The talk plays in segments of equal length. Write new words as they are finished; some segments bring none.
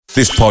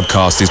This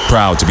podcast is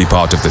proud to be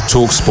part of the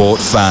TalkSport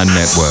Fan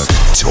Network.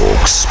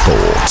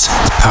 TalkSport.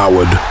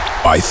 Powered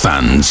by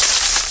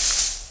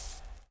fans.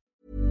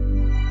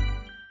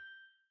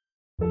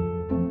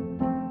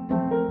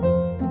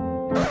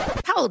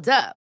 Hold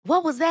up.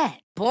 What was that?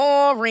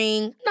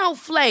 Boring. No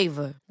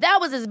flavor. That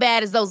was as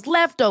bad as those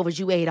leftovers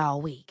you ate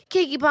all week.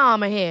 Keke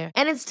Palmer here.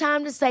 And it's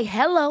time to say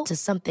hello to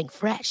something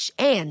fresh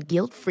and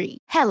guilt-free.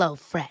 Hello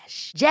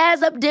Fresh.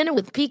 Jazz up dinner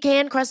with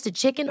pecan-crusted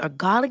chicken or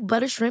garlic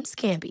butter shrimp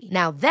scampi.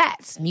 Now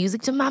that's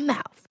music to my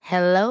mouth.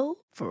 Hello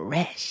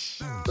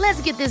Fresh.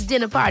 Let's get this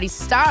dinner party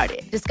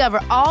started.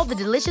 Discover all the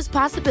delicious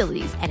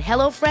possibilities at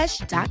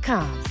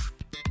HelloFresh.com.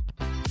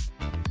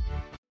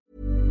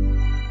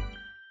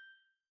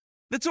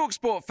 The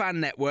TalkSport Fan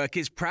Network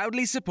is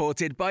proudly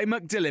supported by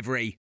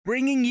McDelivery,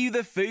 bringing you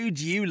the food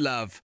you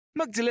love.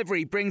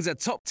 McDelivery brings a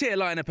top-tier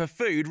lineup of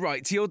food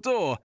right to your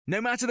door.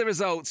 No matter the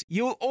result,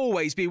 you'll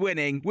always be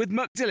winning with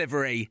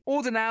McDelivery.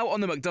 Order now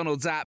on the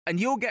McDonald's app and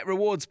you'll get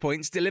rewards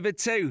points delivered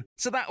too.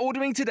 So that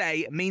ordering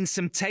today means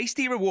some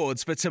tasty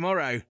rewards for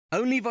tomorrow.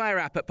 Only via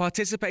app at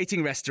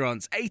participating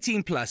restaurants.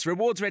 18 plus.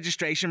 Rewards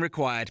registration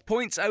required.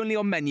 Points only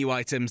on menu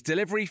items.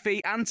 Delivery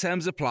fee and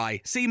terms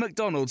apply. See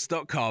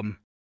mcdonalds.com.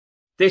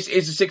 This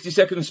is the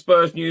 60-second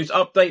Spurs news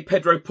update.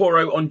 Pedro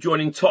Porro on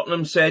joining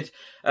Tottenham said,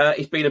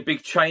 it's been a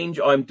big change.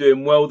 I'm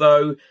doing well,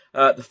 though.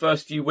 The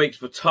first few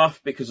weeks were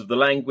tough because of the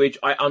language.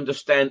 I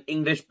understand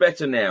English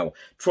better now.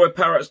 Troy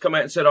Parrott has come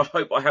out and said, I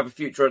hope I have a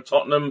future at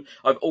Tottenham.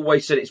 I've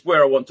always said it's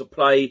where I want to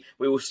play.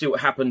 We will see what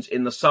happens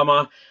in the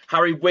summer.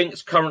 Harry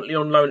Winks, currently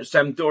on loan at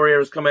Sampdoria,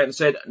 has come out and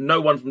said, no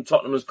one from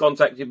Tottenham has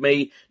contacted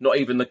me, not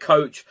even the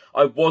coach.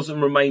 I was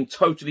and remain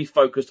totally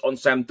focused on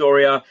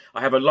Sampdoria.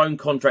 I have a loan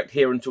contract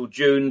here until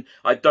June.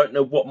 I don't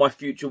know what my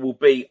future will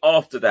be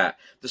after that.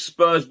 The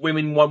Spurs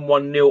women won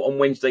 1-0 on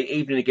Wednesday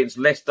evening against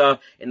Leicester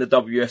in the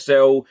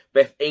WSL.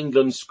 Beth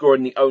England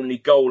scoring the only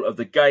goal of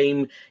the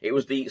game. It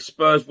was the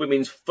Spurs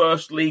women's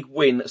first league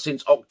win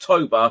since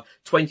October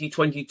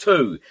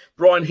 2022.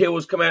 Brian Hill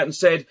has come out and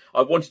said,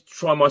 I wanted to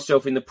try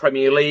myself in the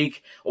Premier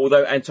League.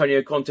 Although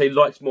Antonio Conte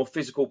likes more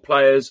physical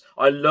players,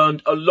 I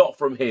learned a lot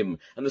from him.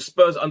 And the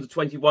Spurs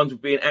under-21s will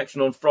be in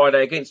action on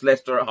Friday against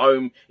Leicester at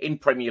home in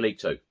Premier League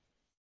 2.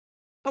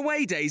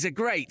 Away days are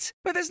great,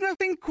 but there's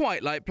nothing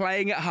quite like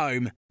playing at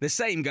home. The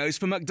same goes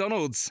for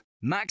McDonald's.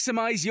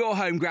 Maximise your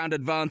home ground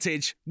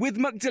advantage with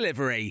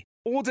McDelivery.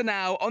 Order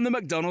now on the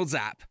McDonald's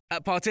app.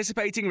 At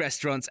participating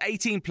restaurants,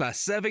 18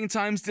 plus, serving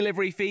times,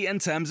 delivery fee and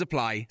terms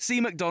apply. See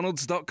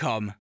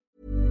mcdonalds.com.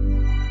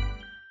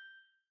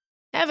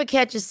 Ever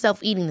catch yourself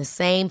eating the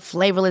same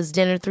flavorless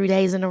dinner 3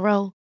 days in a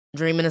row?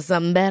 Dreaming of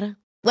something better?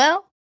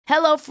 Well,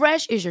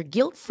 HelloFresh is your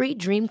guilt-free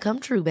dream come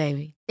true,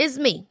 baby. It's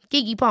me,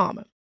 Keke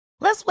Palmer.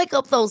 Let's wake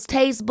up those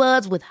taste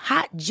buds with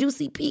hot,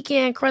 juicy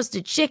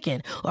pecan-crusted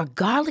chicken or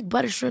garlic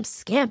butter shrimp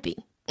scampi.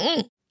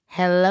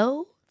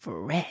 Hello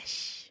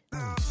Fresh.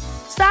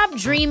 Stop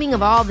dreaming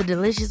of all the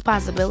delicious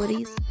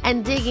possibilities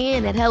and dig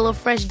in at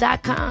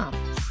HelloFresh.com.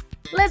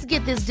 Let's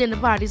get this dinner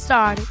party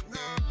started.